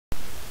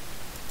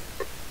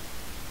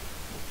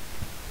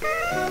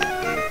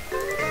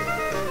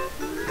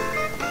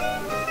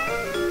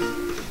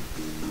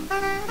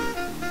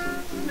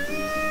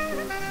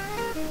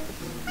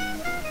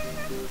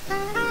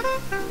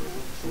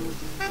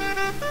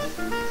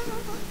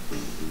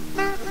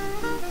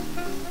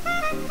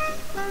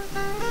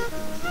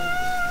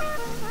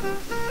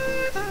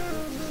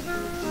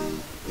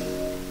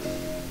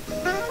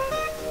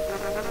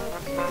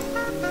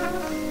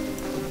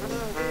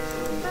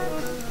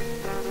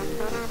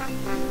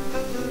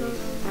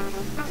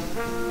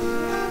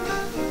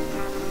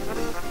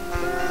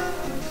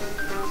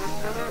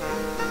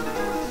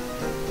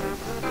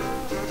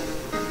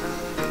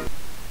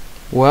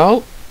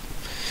Well,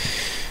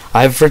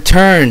 I've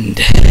returned.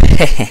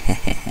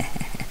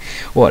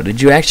 What,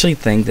 did you actually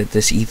think that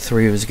this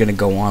E3 was going to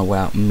go on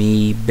without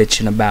me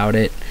bitching about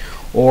it,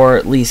 or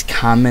at least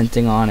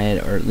commenting on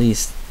it, or at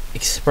least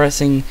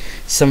expressing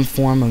some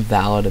form of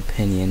valid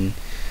opinion?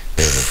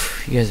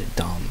 Pfft, you guys are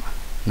dumb.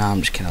 Nah,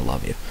 I'm just kidding, I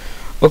love you.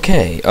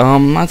 Okay,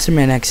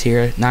 MonsterManX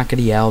here, not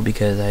gonna yell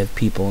because I have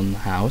people in the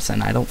house,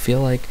 and I don't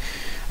feel like,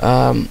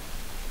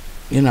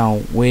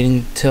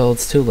 waiting till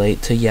it's too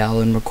late to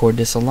yell and record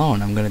this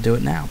alone. I'm gonna do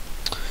it now.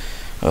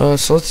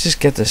 So let's just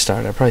get this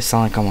started. I probably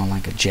sound like I'm on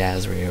like a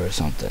jazz radio or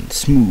something.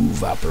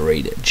 Smooth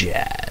operated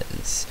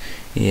jazz.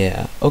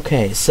 Yeah.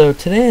 Okay, so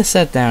today I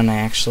sat down and I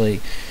actually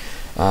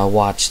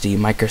watched the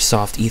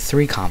Microsoft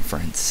E3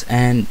 conference.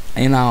 And,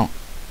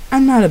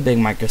 I'm not a big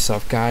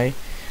Microsoft guy.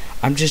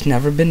 I've just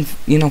never been,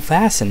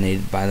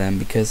 fascinated by them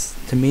because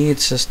to me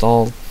it's just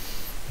all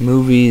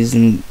movies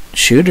and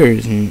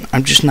shooters, and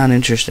I'm just not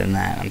interested in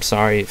that. I'm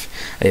sorry if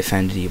I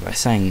offended you by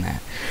saying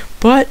that.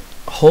 But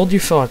hold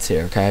your thoughts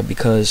here, okay?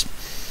 Because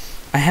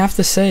I have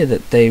to say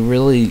that they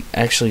really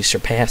actually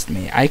surpassed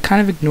me. I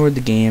kind of ignored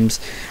the games.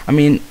 I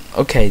mean,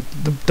 okay,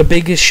 the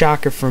biggest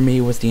shocker for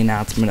me was the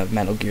announcement of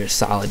Metal Gear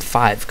Solid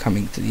 5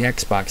 coming to the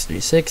Xbox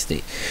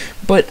 360.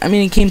 But, I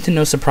mean, it came to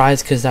no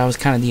surprise because that was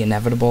kind of the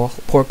inevitable.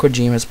 Poor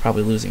Kojima's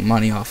probably losing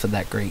money off of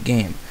that great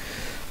game.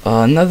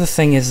 Another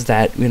thing is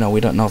that, we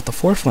don't know if the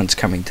fourth one's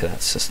coming to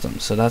that system.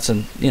 So that's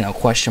a,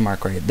 question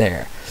mark right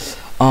there.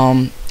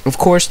 Of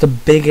course, the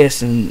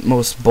biggest and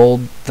most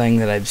bold thing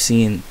that I've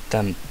seen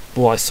them,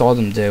 I saw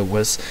them do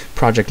was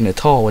Project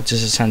Natal, which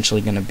is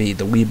essentially going to be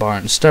the Wii Bar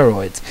on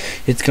steroids.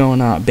 It's going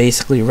to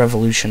basically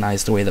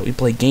revolutionize the way that we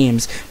play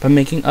games by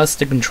making us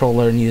the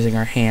controller and using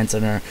our hands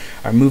and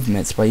our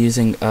movements, by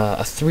using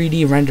a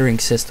 3D rendering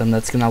system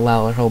that's going to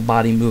allow our whole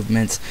body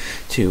movements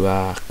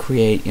to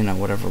create,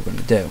 whatever we're going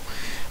to do.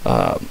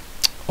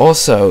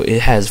 Also,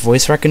 it has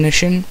voice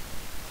recognition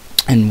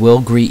and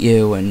will greet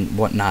you and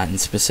whatnot in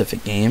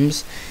specific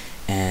games.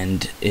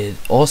 And it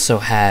also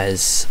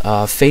has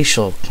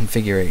facial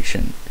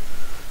configuration.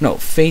 No,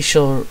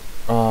 facial,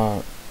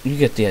 you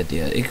get the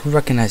idea. It can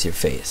recognize your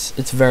face.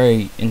 It's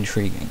very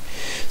intriguing.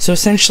 So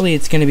essentially,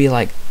 it's going to be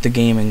like the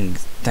gaming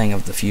thing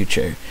of the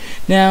future.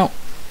 Now,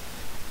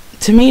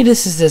 to me,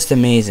 this is just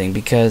amazing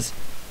because,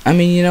 I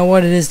mean, you know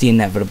what? It is the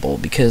inevitable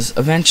because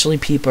eventually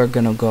people are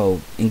going to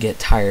go and get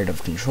tired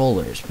of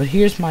controllers. But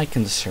here's my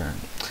concern.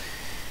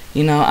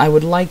 I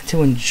would like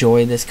to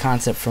enjoy this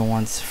concept for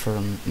once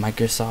from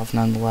Microsoft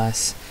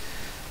nonetheless.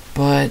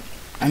 But,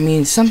 I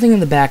mean, something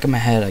in the back of my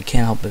head, I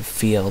can't help but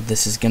feel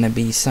this is going to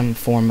be some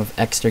form of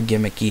extra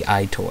gimmicky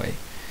iToy.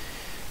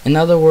 In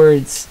other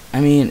words, I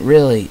mean,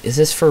 really, is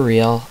this for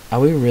real? Are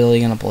we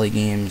really going to play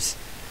games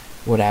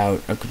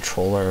without a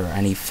controller or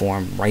any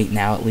form right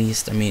now at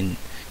least? I mean,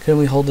 couldn't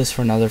we hold this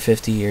for another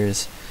 50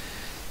 years?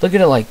 Look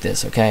at it like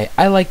this, okay?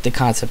 I like the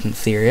concept in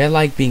theory. I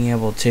like being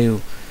able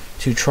to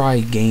try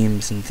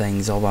games and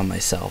things all by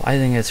myself. I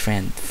think that's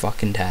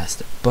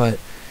fan-fucking-tastic. But,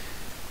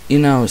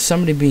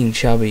 somebody being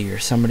chubby or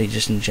somebody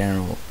just in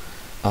general,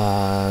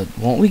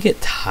 won't we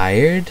get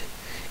tired?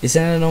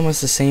 Isn't it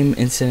almost the same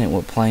incident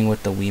with playing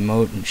with the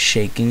Wiimote and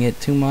shaking it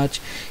too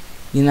much?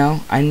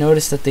 I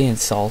noticed that they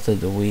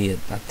insulted the Wii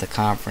at the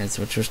conference,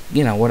 which was,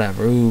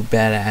 whatever, ooh,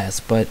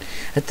 badass. But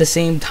at the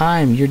same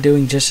time, you're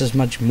doing just as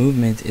much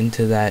movement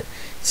into that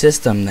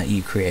system that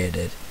you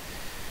created.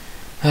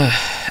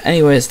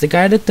 Anyways, the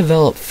guy that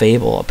developed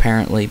Fable,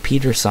 apparently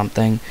Peter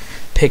something,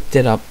 picked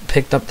up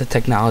the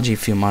technology a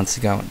few months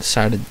ago and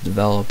decided to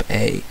develop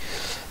a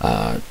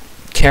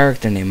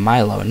character named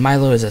Milo. And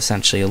Milo is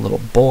essentially a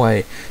little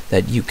boy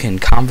that you can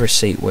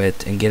conversate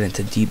with and get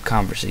into deep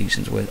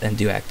conversations with and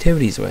do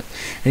activities with.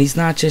 And he's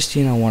not just,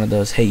 one of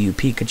those Hey You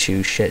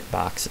Pikachu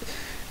shitbox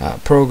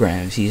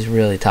programs. He's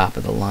really top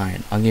of the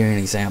line. I'll give you an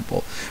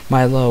example.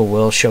 Milo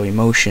will show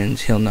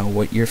emotions. He'll know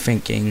what you're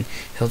thinking.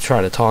 He'll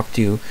try to talk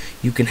to you.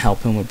 You can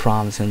help him with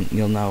problems and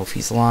you'll know if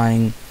he's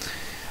lying.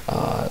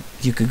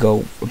 You could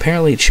go,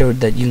 apparently it showed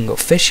that you can go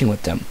fishing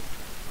with them.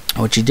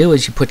 What you do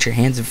is you put your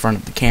hands in front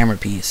of the camera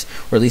piece,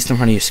 or at least in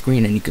front of your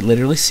screen, and you can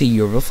literally see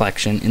your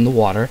reflection in the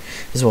water,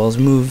 as well as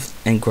move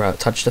and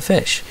touch the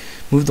fish.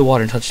 Move the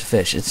water and touch the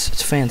fish.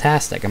 It's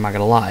fantastic, I'm not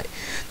going to lie.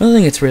 Another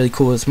thing that's really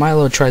cool is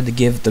Milo tried to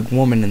give the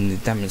woman in the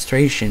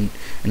demonstration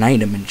an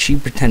item, and she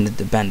pretended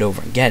to bend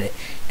over and get it.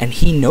 And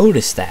he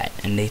noticed that,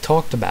 and they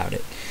talked about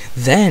it.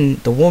 Then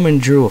the woman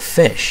drew a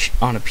fish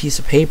on a piece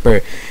of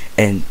paper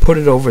and put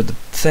it over the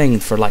thing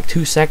for like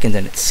 2 seconds,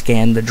 and it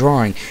scanned the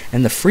drawing.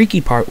 And the freaky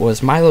part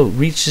was Milo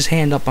reached his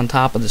hand up on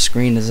top of the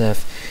screen as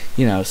if,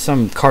 you know,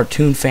 some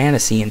cartoon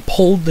fantasy, and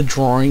pulled the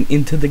drawing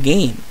into the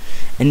game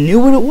and knew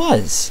what it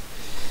was.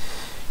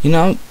 You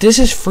know, this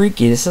is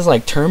freaky. This is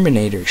like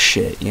Terminator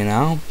shit, you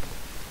know?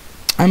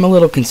 I'm a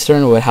little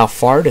concerned with how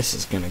far this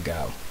is going to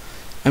go.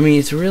 I mean,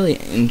 it's really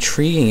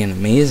intriguing and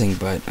amazing,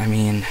 but, I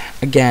mean,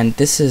 again,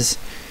 this is,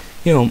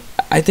 you know,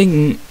 I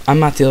think I'm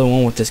not the only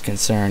one with this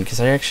concern, because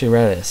I actually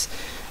read this.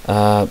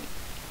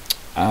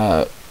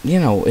 You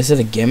know, is it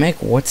a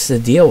gimmick? What's the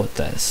deal with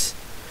this?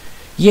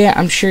 Yeah,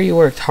 I'm sure you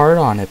worked hard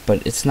on it,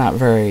 but it's not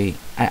very...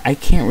 I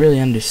can't really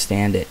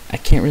understand it. I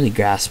can't really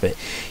grasp it.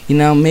 You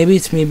know, maybe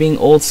it's me being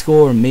old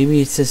school, or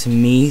maybe it's just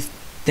me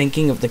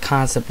thinking of the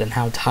concept and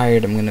how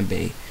tired I'm going to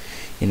be,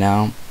 you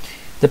know?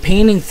 The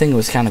painting thing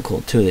was kind of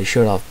cool too. They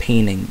showed off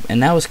painting,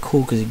 and that was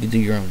cool because you could do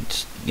your own,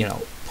 you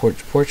know,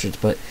 portraits.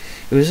 But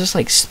it was just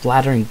like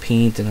splattering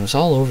paint, and it was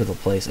all over the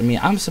place. I mean,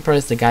 I'm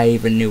surprised the guy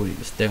even knew what he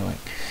was doing.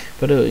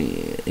 But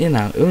it, you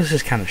know, it was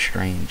just kind of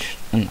strange,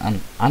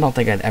 and I don't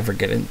think I'd ever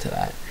get into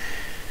that.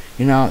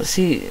 You know,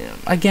 see,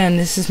 again,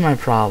 this is my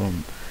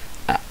problem.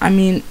 I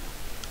mean,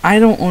 I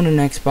don't own an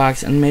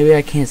Xbox, and maybe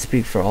I can't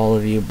speak for all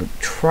of you, but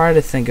try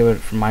to think of it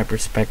from my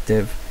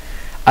perspective.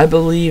 I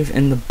believe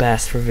in the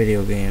best for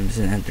video games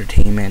and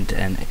entertainment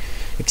and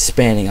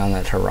expanding on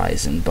that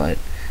horizon, but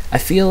I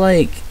feel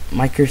like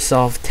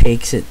Microsoft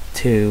takes it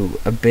to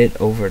a bit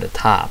over the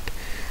top.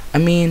 I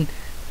mean,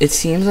 it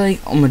seems like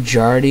a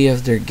majority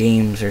of their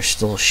games are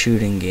still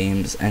shooting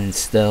games and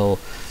still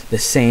the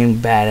same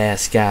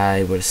badass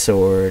guy with a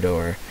sword,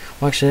 or,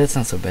 well, actually that's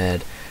not so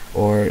bad,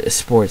 or a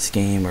sports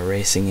game or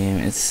racing game.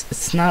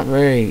 It's not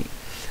very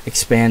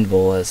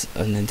expandable as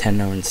a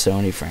Nintendo and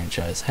Sony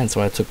franchise. Hence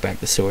why I took back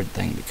the sword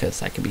thing,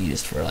 because that could be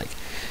used for like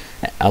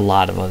a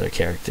lot of other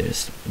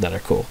characters that are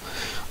cool.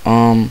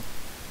 You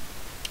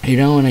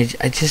know, and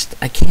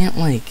I can't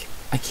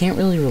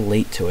really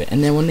relate to it.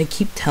 And then when they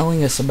keep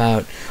telling us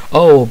about,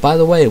 oh, by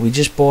the way, we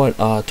just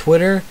bought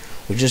Twitter,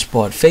 we just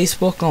bought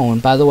Facebook, oh,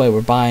 and by the way,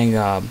 we're buying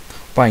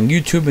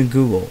YouTube and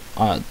Google.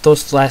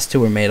 Those last two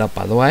were made up,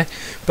 by the way.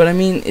 But I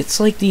mean, it's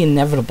like the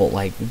inevitable.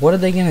 Like, what are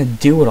they gonna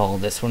do with all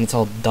this when it's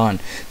all done?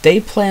 They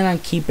plan on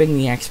keeping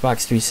the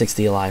Xbox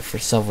 360 alive for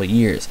several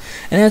years,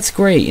 and that's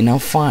great. You know,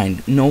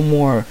 fine. No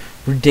more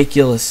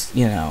ridiculous,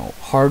 you know,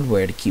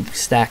 hardware to keep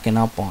stacking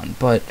up on.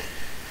 But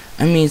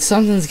I mean,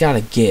 something's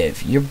gotta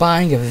give. You're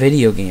buying a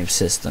video game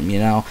system, you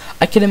know.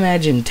 I can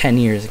imagine 10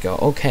 years ago,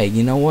 okay,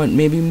 you know what,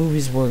 maybe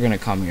movies were gonna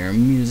come here, or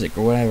music,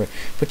 or whatever,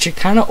 but you're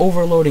kind of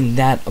overloading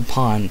that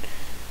upon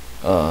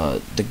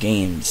the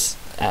games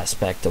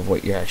aspect of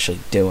what you're actually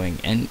doing,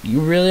 and you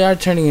really are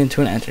turning it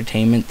into an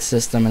entertainment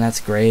system, and that's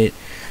great,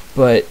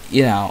 but,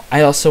 you know,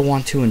 I also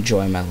want to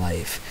enjoy my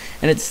life.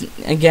 And it's,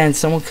 again,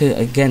 someone could,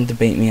 again,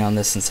 debate me on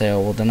this and say,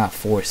 oh, well, they're not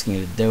forcing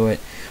you to do it.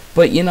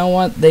 But you know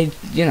what? They,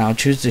 you know,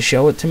 choose to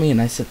show it to me, and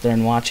I sit there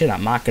and watch it.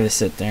 I'm not going to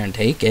sit there and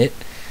take it.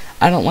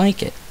 I don't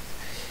like it.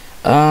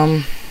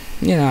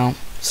 You know,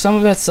 some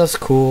of that stuff's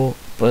cool,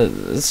 but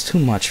it's too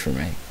much for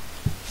me.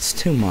 It's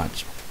too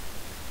much.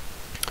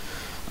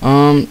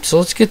 So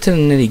let's get to the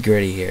nitty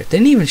gritty here. They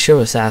didn't even show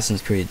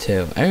Assassin's Creed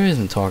 2. Everybody's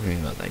been talking to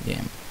me about that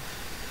game.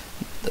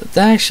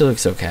 That actually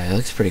looks okay. It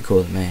looks pretty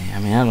cool to me. I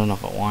mean, I don't know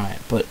if I want it,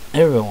 but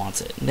everybody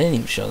wants it. They didn't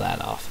even show that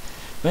off.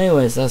 But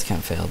anyways, that's kind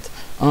of failed.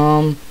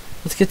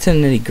 Let's get to the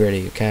nitty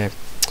gritty, okay?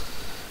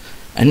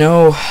 I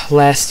know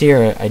last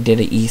year I did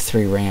an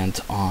E3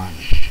 rant on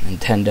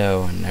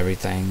Nintendo and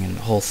everything, and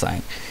the whole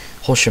thing,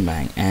 whole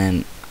shebang,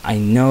 and I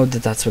know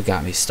that that's what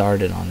got me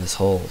started on this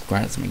whole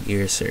Grant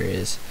Gear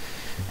series.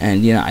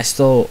 And, you know, I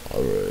still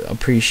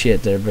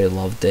appreciate that everybody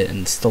loved it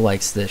and still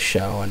likes this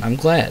show, and I'm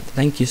glad.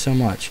 Thank you so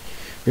much.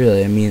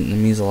 Really, I mean, it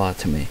means a lot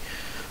to me.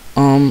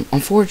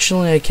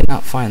 Unfortunately, I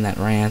cannot find that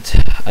rant.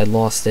 I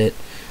lost it.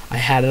 I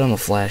had it on a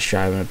flash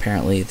drive, and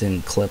apparently it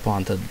didn't clip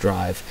onto the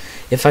drive.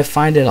 If I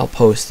find it, I'll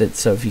post it,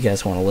 so if you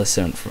guys want to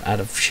listen out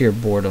of sheer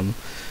boredom,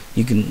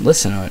 you can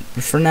listen to it.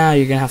 But for now,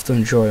 you're going to have to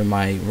enjoy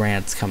my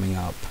rants coming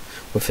up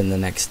within the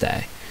next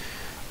day.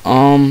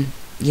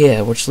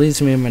 Yeah, which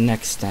leads me to my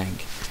next thing.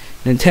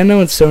 Nintendo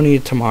and Sony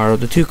are tomorrow,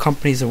 the two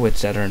companies of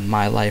which that are in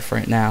my life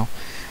right now.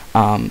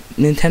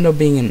 Nintendo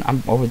being in, I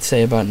would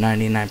say, about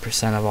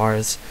 99% of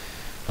ours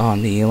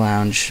on the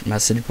elounge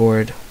message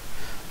board.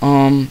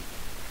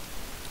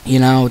 You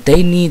know,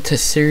 they need to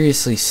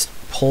seriously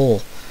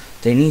pull.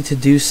 They need to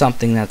do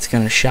something that's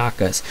going to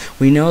shock us.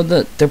 We know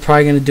that they're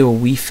probably going to do a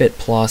Wii Fit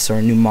Plus or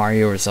a new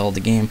Mario or Zelda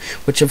game,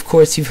 which of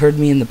course you've heard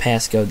me in the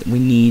past go that we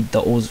need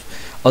those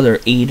other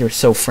 8 or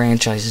so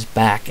franchises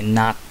back and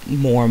not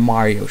more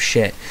Mario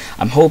shit.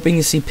 I'm hoping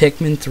to see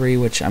Pikmin 3,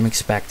 which I'm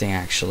expecting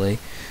actually.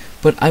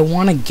 But I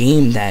want a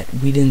game that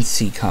we didn't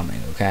see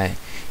coming, okay?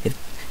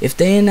 If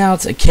they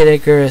announce a Kid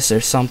Icarus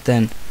or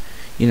something,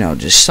 you know,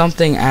 just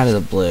something out of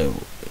the blue,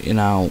 you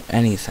know,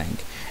 anything.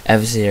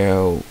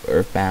 F-Zero,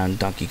 Earthbound,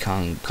 Donkey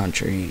Kong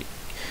Country,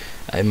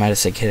 I might have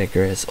said Kid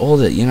Icarus, all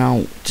that, you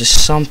know,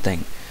 just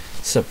something.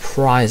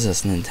 Surprise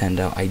us,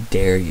 Nintendo. I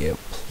dare you.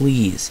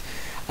 Please.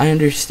 I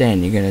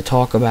understand you're going to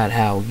talk about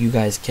how you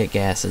guys kick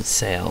ass at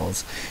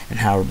sales, and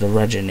how the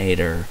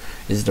Reginator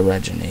is the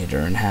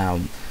Reginator, and how,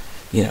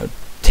 you know,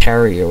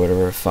 Terry or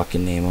whatever her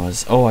fucking name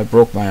was. Oh, I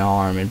broke my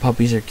arm, and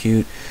puppies are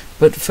cute.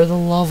 But for the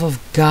love of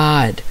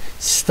God,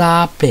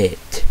 stop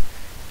it.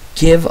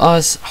 Give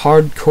us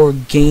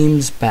hardcore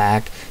games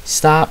back.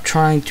 Stop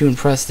trying to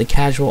impress the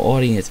casual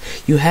audience.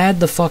 You had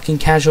the fucking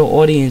casual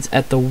audience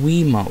at the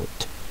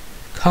Wiimote.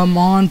 Come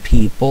on,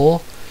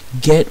 people.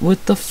 Get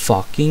with the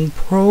fucking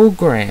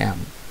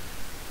program.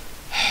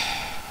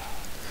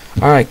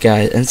 Alright,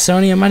 guys. And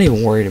Sony, I'm not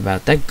even worried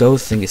about it. That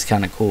ghost thing is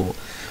kind of cool.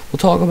 We'll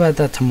talk about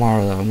that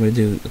tomorrow, though. I'm going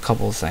to do a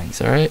couple of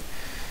things, alright?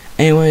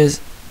 Anyways,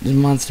 this is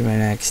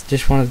MonsterManX.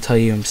 Just wanted to tell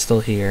you I'm still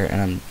here,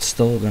 and I'm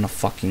still going to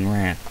fucking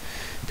rant.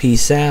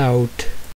 Peace out.